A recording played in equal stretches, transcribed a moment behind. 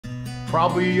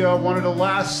Probably one of the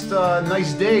last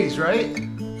nice days, right?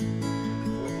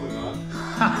 Hopefully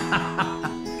not.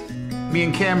 Me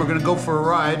and Cam are gonna go for a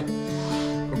ride.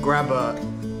 We'll grab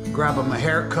him a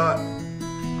haircut.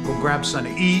 Go grab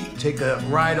something to eat. Take a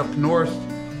ride up north.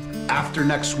 After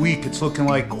next week, it's looking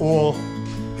like all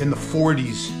in the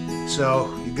 40s. So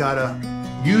you gotta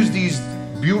use these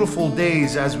beautiful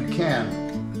days as we can.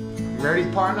 You ready,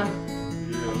 partner?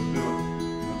 Yeah, let's do it.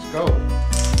 Let's go.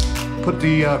 Put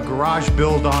the garage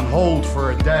build on hold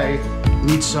for a day.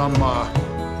 Need some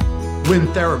wind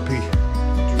therapy.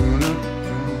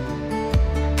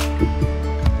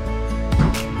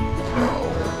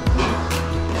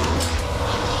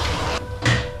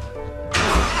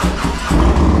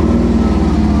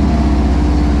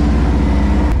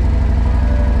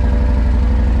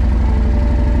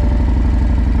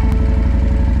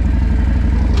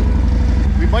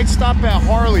 Might stop at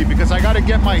Harley because I got to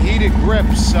get my heated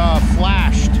grips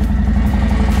flashed.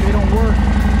 They don't work.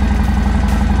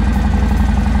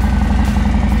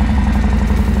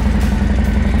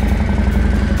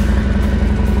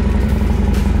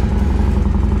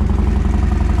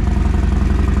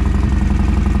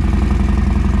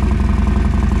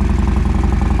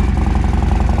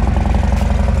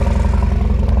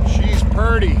 She's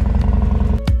pretty.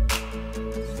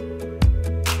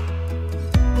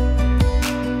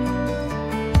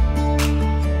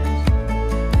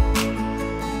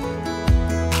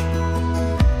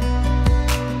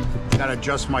 Gotta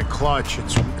adjust my clutch.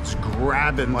 It's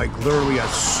grabbing like literally as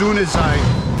soon as I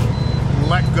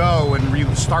let go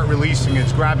and start releasing,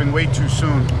 it's grabbing way too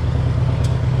soon.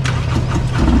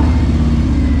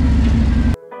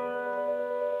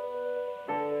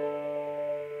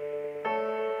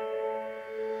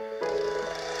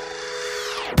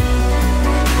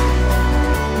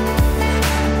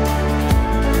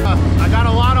 I got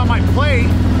a lot on my plate,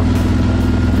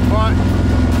 but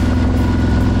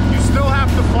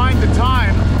have to find the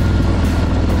time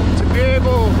to be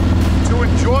able to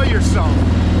enjoy yourself,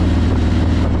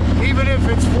 even if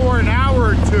it's for an hour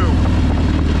or two,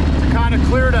 to kind of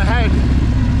clear the head.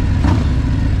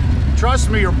 Trust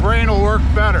me, your brain will work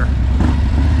better.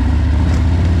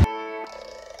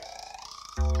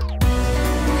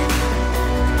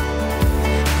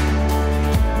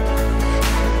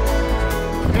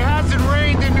 It hasn't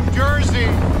rained in New Jersey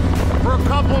for a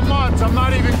couple months, I'm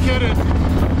not even kidding.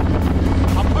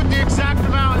 I'll put the exact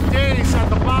amount of days at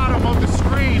the bottom of the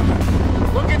screen.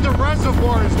 Look at the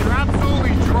reservoirs, they're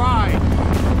absolutely dry.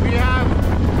 We have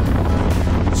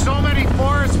so many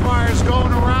forest fires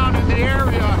going around in the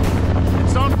area.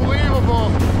 It's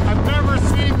unbelievable. I've never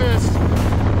seen this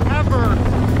ever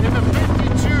in the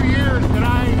 52 years that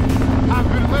I have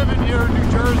been living here in New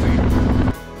Jersey.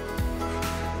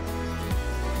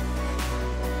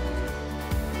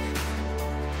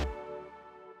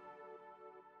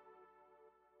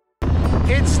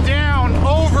 It's down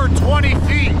over 20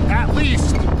 feet, at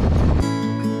least.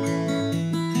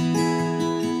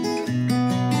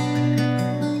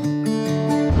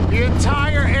 The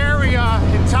entire area,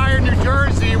 entire New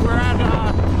Jersey, we're at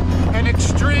an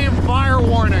extreme fire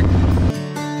warning.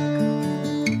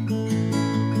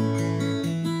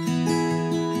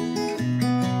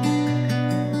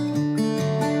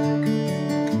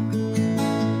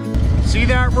 See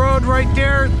that road right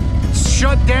there? It's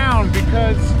shut down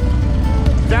because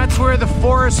that's where the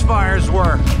forest fires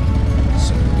were.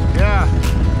 So, yeah.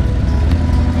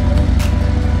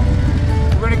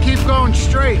 We're gonna keep going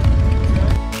straight.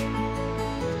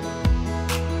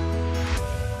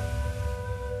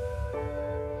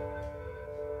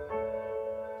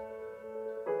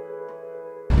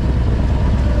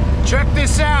 Check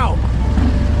this out.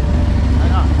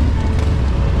 Hang on.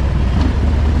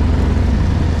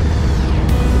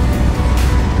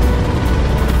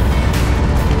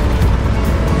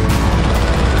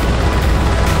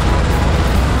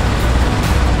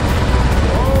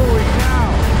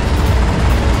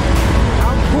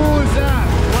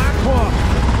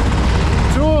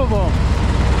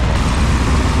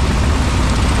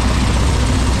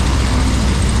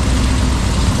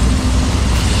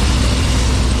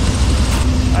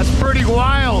 Pretty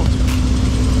wild.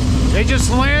 They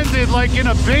just landed like in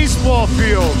a baseball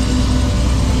field.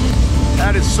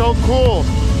 That is so cool.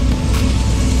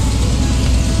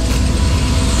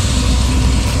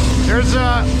 There's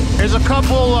a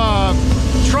couple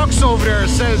trucks over there. It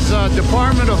says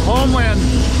Department of Homeland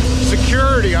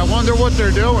Security. I wonder what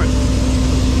they're doing.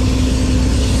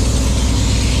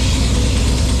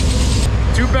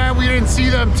 Too bad we didn't see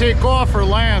them take off or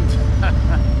land.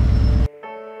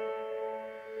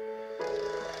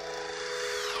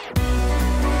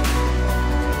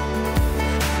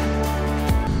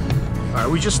 All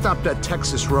right, we just stopped at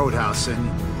Texas Roadhouse, and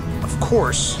of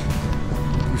course,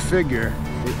 you figure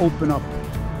they open up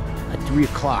at 3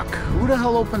 o'clock. Who the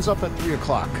hell opens up at 3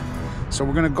 o'clock? So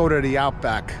we're gonna go to the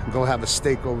Outback and go have a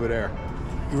steak over there.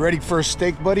 You ready for a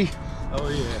steak, buddy? Oh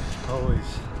yeah, always.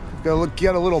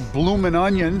 Get a little bloomin'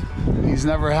 onion. He's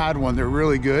never had one. They're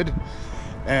really good.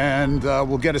 And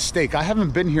we'll get a steak. I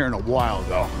haven't been here in a while,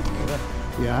 though.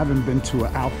 Yeah, I haven't been to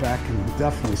an Outback in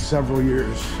definitely several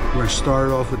years. We're gonna start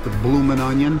off with the bloomin'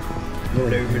 onion.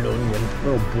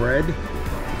 Little bread.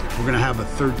 We're gonna have a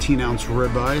 13-ounce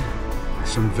ribeye,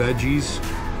 some veggies,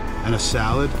 and a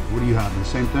salad. What are you having?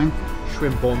 Same thing?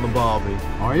 Shrimp on the barbie.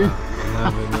 Are you?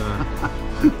 I'm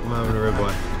having a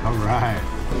ribeye. All right.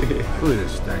 Look at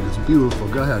this thing. It's beautiful.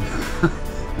 Go ahead.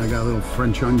 I got a little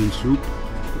French onion soup.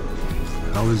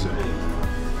 How is it?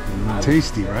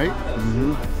 Tasty, right?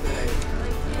 Mm-hmm.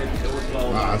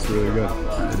 Wow, that's really good.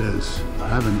 It is. I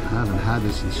haven't had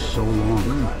this in so long.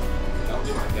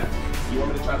 You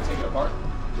want me to try to take it apart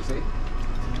to see?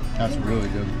 That's really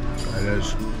good. It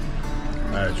is.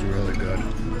 That is really good.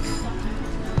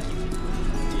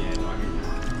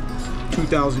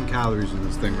 2,000 calories in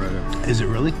this thing right here. Is it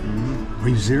really? Mm-hmm. Are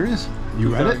you serious?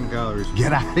 You read it? 2,000 calories.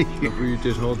 Get out of here. Before you eat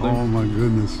this whole thing. Oh my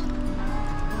goodness.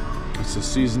 It's the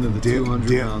season of the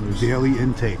 200 pounders. Daily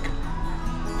intake.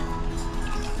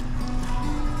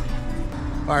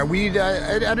 All right,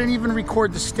 I didn't even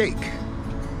record the steak.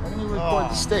 I didn't even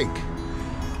record the steak.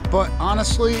 But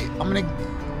honestly, I'm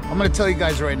gonna tell you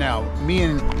guys right now. Me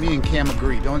and Cam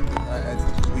agree.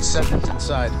 We said this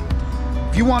inside.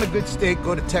 If you want a good steak,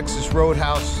 go to Texas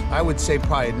Roadhouse. I would say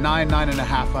probably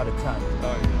 9.5 out of 10.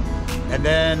 Oh yeah. And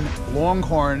then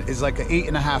Longhorn is like an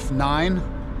 8.5, 9.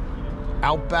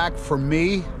 Outback for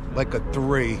me, like a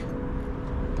 3.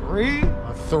 3?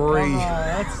 A 3.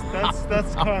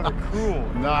 That's kind of cruel.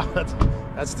 Nah,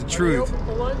 that's the truth. Are they open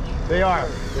for lunch? They are.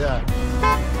 Yeah.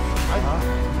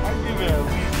 I'd give it at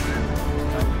least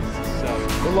a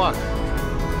 7. Good luck.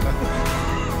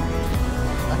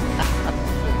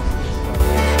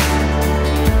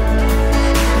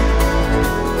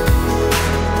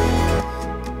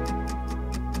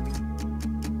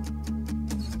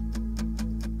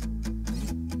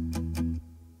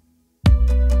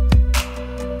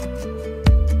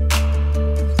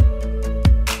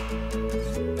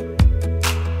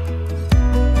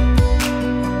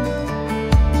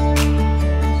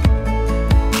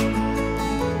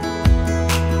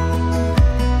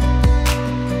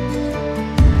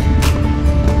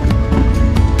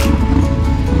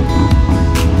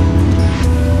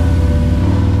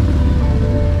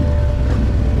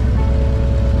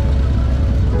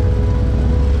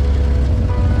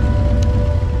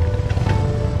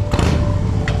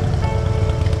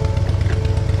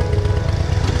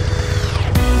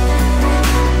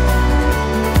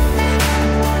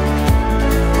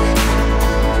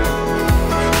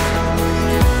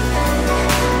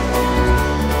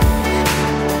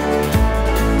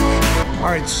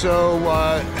 So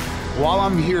while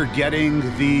I'm here getting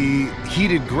the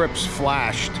heated grips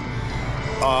flashed,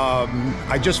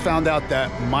 I just found out that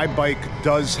my bike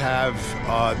does have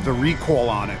the recoil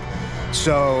on it.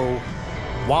 So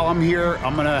while I'm here,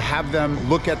 I'm gonna have them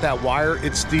look at that wire.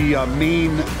 It's the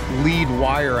main lead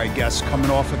wire, I guess,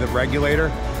 coming off of the regulator.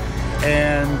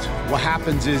 And what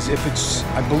happens is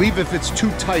I believe if it's too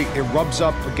tight, it rubs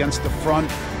up against the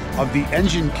front of the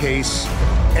engine case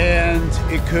and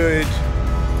it could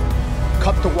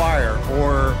cut the wire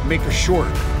or make a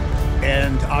short,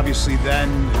 and obviously then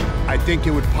I think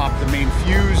it would pop the main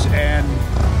fuse and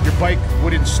your bike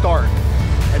wouldn't start,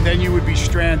 and then you would be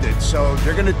stranded. So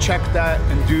they're gonna check that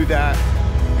and do that,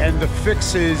 and the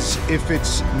fix is if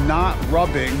it's not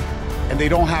rubbing and they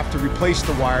don't have to replace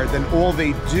the wire, then all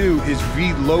they do is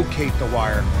relocate the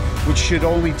wire, which should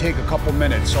only take a couple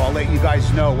minutes. So I'll let you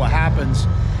guys know what happens,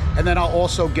 and then I'll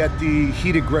also get the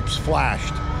heated grips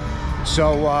flashed.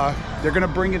 So they're gonna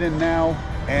bring it in now,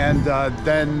 and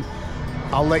then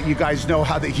I'll let you guys know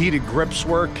how the heated grips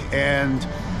work. And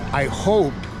I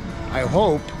hope,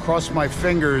 cross my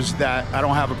fingers, that I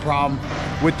don't have a problem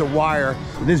with the wire.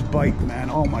 This bike,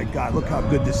 man, oh my God, look how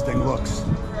good this thing looks.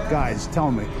 Guys, tell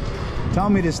me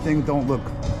this thing don't look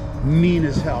mean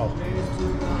as hell.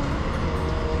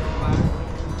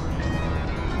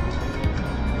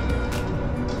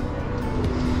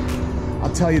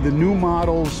 I'll tell you, the new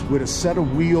models with a set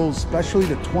of wheels, especially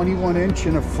the 21-inch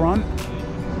in the front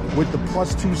with the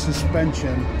 +2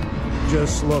 suspension,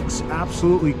 just looks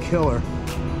absolutely killer.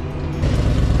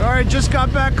 All right, just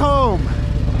got back home.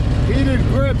 Heated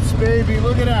grips, baby,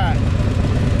 look at that.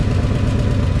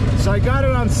 So I got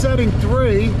it on setting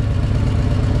 3,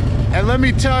 and let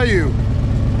me tell you,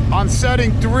 On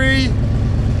setting 3,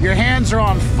 your hands are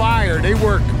on fire. They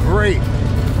work great.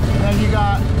 And then you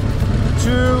got 2,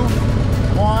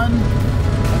 1, and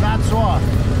that's off.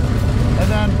 And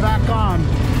then back on.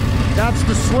 That's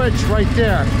the switch right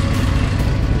there.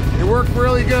 It worked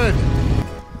really good.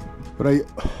 But I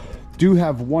do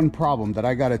have one problem that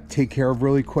I gotta take care of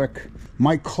really quick.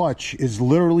 My clutch is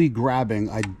literally grabbing.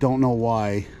 I don't know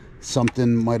why.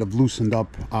 Something might have loosened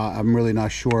up. I'm really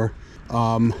not sure.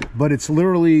 But it's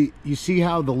literally, you see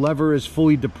how the lever is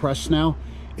fully depressed now?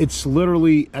 It's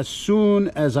literally, as soon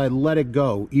as I let it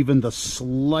go, even the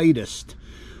slightest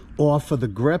off of the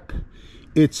grip,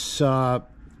 it's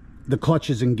the clutch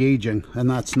is engaging, and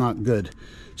that's not good.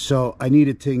 So I need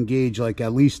it to engage like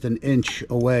at least an inch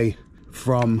away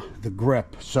from the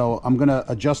grip. So I'm gonna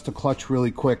adjust the clutch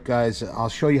really quick, guys. I'll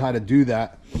show you how to do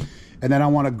that, and then I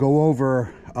want to go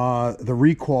over the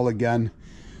recall again,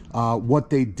 what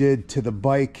they did to the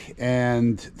bike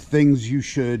and things you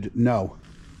should know.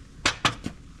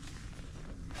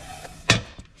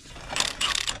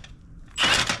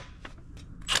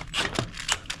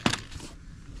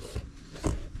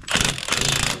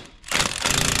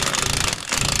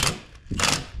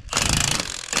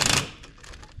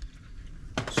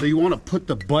 So you want to put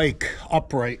the bike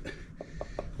upright.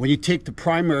 When you take the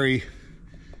primary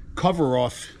cover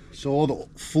off, so all the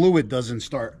fluid doesn't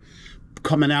start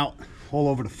coming out all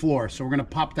over the floor. So we're going to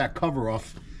pop that cover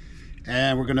off,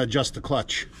 and we're going to adjust the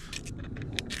clutch.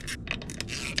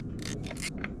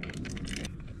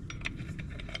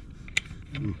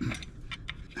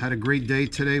 Had a great day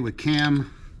today with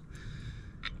Cam.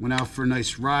 Went out for a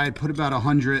nice ride, put about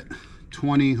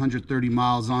 120, 130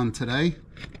 miles on today.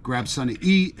 Grabbed something to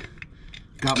eat,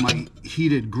 got my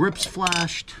heated grips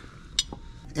flashed,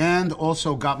 and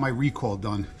also got my recall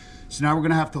done. So now we're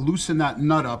gonna have to loosen that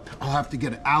nut up. I'll have to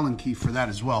get an Allen key for that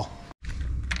as well.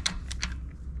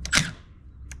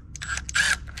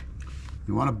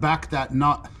 You wanna back that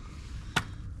nut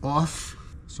off.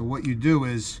 So what you do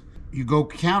is you go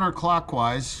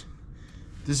counterclockwise.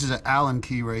 This is an Allen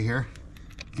key right here.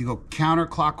 You go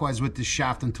counterclockwise with the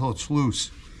shaft until it's loose.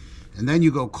 And then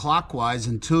you go clockwise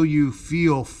until you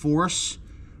feel force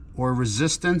or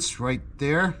resistance right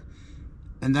there.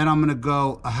 And then I'm gonna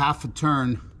go a half a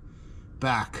turn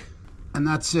back. And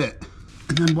that's it.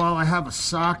 And then while I have a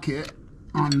socket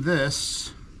on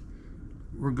this,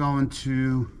 we're going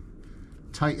to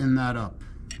tighten that up.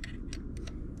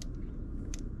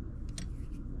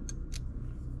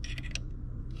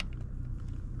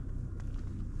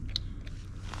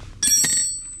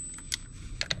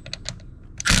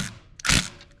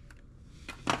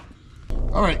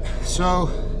 All right, so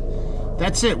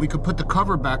that's it. We could put the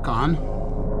cover back on,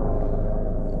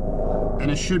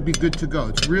 and it should be good to go.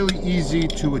 It's really easy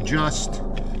to adjust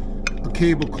a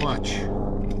cable clutch.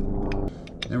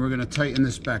 Then we're gonna tighten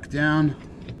this back down.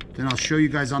 Then I'll show you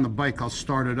guys on the bike. I'll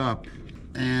start it up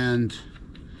and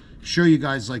show you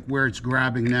guys like where it's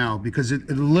grabbing now, because it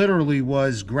literally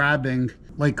was grabbing,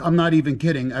 like I'm not even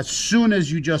kidding. As soon as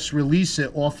you just release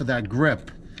it off of that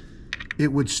grip,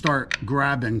 it would start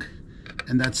grabbing.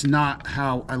 And that's not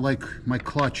how I like my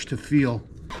clutch to feel.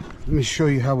 Let me show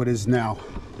you how it is now.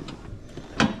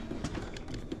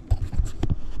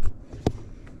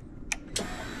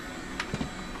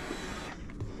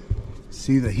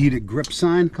 See the heated grip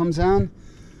sign comes on?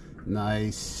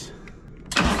 Nice.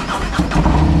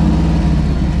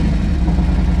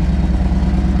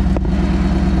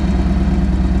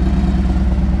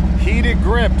 Heated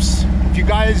grips. If you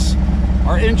guys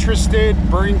are interested,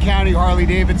 Bergen County Harley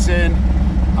Davidson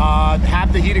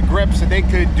have the heated grips, and they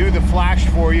could do the flash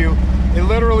for you. It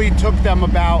literally took them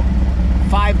about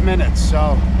 5 minutes,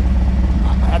 so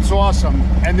that's awesome.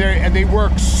 And they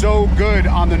work so good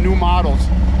on the new models.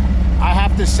 I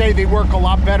have to say they work a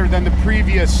lot better than the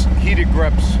previous heated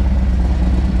grips.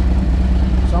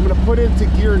 So I'm gonna put it into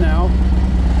gear now.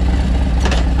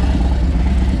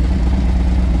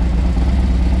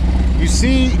 You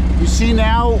see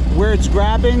now where it's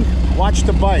grabbing? Watch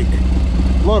the bike.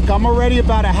 Look, I'm already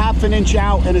about a half an inch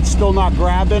out and it's still not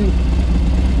grabbing.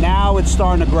 Now it's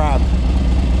starting to grab.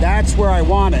 That's where I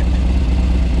want it.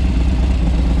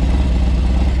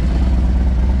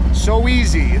 So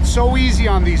easy. It's so easy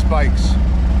on these bikes.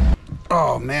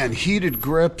 Oh man, heated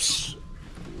grips.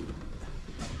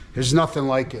 There's nothing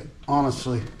like it,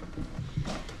 honestly.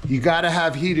 You gotta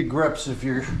have heated grips if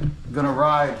you're gonna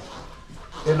ride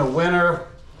in the winter,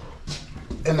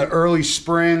 in the early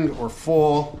spring or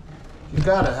fall. You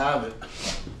gotta have it.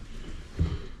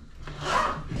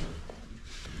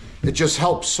 It just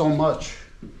helps so much.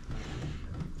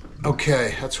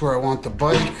 Okay, that's where I want the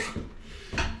bike.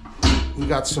 We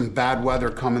got some bad weather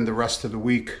coming the rest of the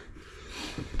week.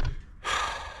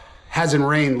 Hasn't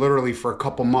rained literally for a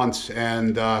couple months,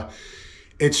 and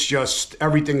it's just,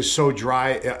 everything's so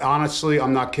dry. Honestly,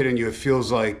 I'm not kidding you. It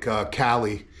feels like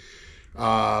Cali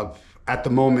at the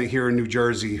moment here in New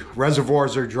Jersey.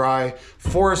 Reservoirs are dry,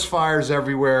 forest fires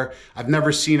everywhere. I've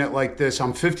never seen it like this.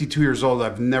 I'm 52 years old.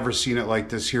 I've never seen it like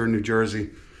this here in New Jersey.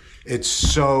 It's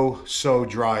so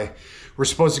dry. We're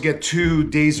supposed to get 2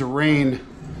 days of rain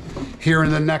here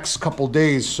in the next couple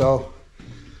days, so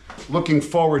looking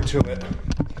forward to it.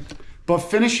 But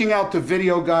finishing out the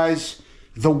video, guys,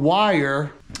 the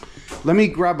wire, let me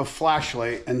grab a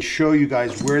flashlight and show you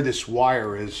guys where this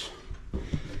wire is.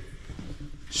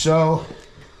 So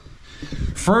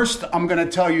first, I'm gonna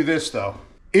tell you this though.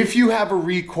 If you have a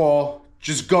recall,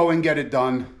 just go and get it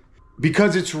done,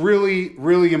 because it's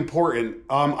really important.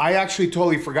 I actually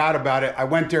totally forgot about it. I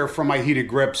went there for my heated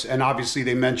grips, and obviously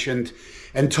they mentioned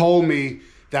and told me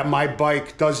that my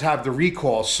bike does have the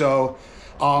recall. So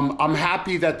I'm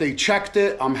happy that they checked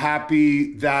it. I'm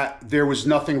happy that there was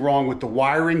nothing wrong with the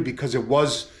wiring, because it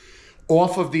was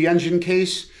off of the engine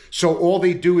case. So all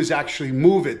they do is actually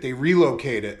move it, they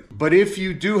relocate it. But if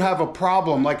you do have a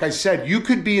problem, like I said, you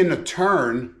could be in a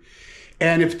turn,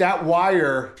 and if that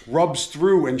wire rubs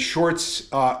through and shorts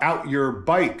out your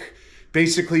bike,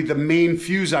 basically the main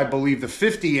fuse, I believe the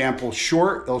 50 amp will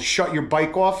short, it'll shut your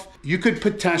bike off. You could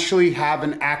potentially have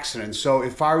an accident. So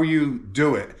if I were you,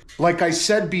 do it. Like I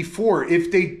said before,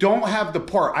 if they don't have the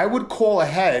part, I would call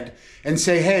ahead and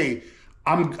say, hey,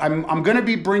 I'm gonna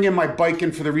be bringing my bike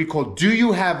in for the recall. Do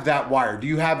you have that wire? Do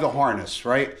you have the harness,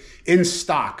 right? In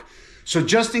stock. So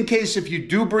just in case, if you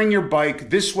do bring your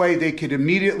bike, this way they could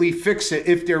immediately fix it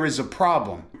if there is a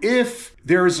problem. If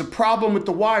there is a problem with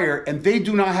the wire and they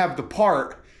do not have the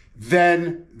part,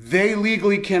 then they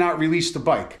legally cannot release the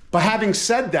bike. But having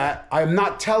said that, I'm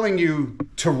not telling you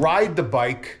to ride the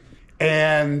bike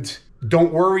and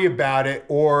don't worry about it,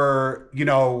 or, you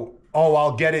know, oh,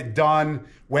 I'll get it done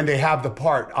when they have the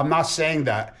part. I'm not saying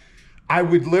that. I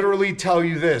would literally tell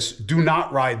you this: do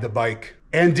not ride the bike.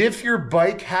 And if your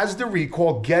bike has the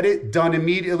recall, get it done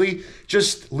immediately.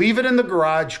 Just leave it in the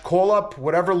garage, call up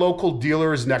whatever local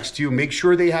dealer is next to you, make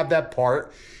sure they have that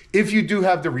part if you do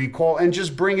have the recall, and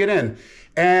just bring it in.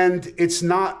 And it's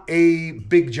not a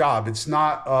big job. It's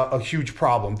not a huge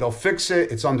problem. They'll fix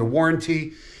it, it's under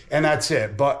warranty, and that's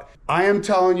it. But I am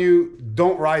telling you,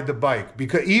 don't ride the bike,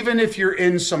 because even if you're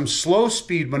in some slow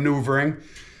speed maneuvering,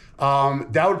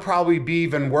 that would probably be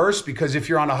even worse, because if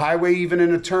you're on a highway, even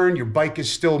in a turn, your bike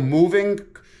is still moving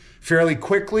fairly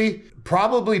quickly.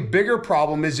 Probably bigger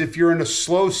problem is if you're in a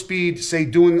slow speed, say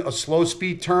doing a slow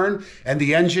speed turn, and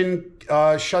the engine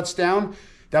shuts down,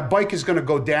 that bike is gonna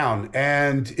go down.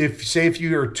 And if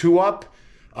you're 2 up,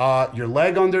 your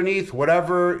leg underneath,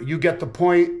 whatever, you get the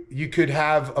point, you could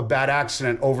have a bad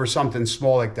accident over something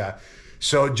small like that.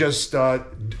 So just I'd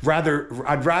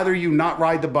rather you not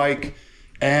ride the bike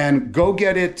and go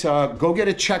get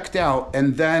it checked out,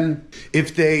 and then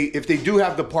if they do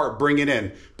have the part, bring it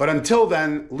in. But until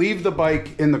then, leave the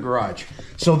bike in the garage.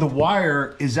 So the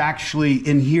wire is actually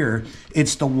in here.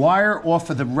 It's the wire off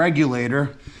of the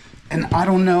regulator, and I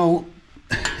don't know,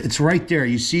 it's right there.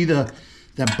 You see that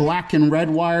black and red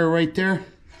wire right there?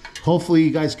 Hopefully you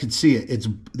guys could see it. It's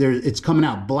there. It's coming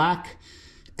out black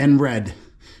and red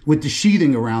with the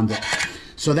sheathing around it.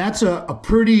 So that's a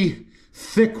pretty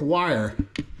thick wire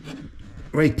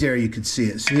right there. You can see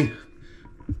it. See?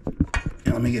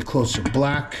 And let me get closer.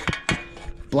 Black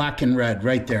and red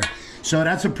right there. So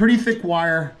that's a pretty thick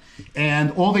wire,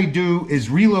 and all they do is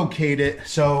relocate it.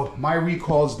 So my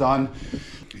recall is done.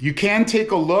 You can take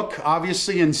a look,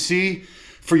 obviously, and see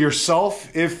for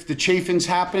yourself if the chafing's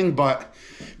happening, but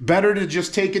better to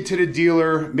just take it to the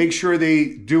dealer, make sure they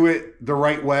do it the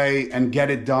right way and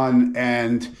get it done,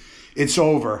 and it's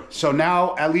over. So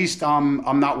now at least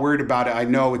I'm not worried about it. I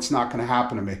know it's not gonna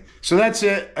happen to me. So that's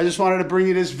it. I just wanted to bring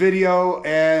you this video,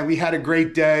 and we had a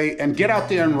great day. And get out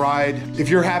there and ride. If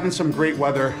you're having some great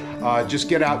weather, just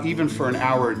get out even for an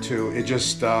hour or two. It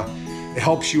just, it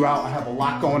helps you out. I have a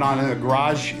lot going on in the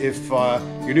garage. If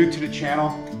you're new to the channel,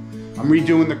 I'm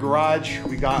redoing the garage.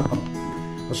 We got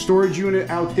a storage unit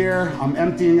out there. I'm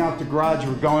emptying out the garage.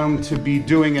 We're going to be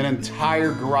doing an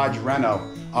entire garage reno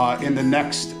in the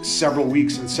next several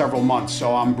weeks and several months.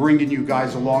 So I'm bringing you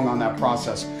guys along on that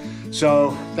process.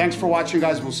 So thanks for watching,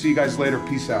 guys. We'll see you guys later.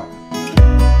 Peace out.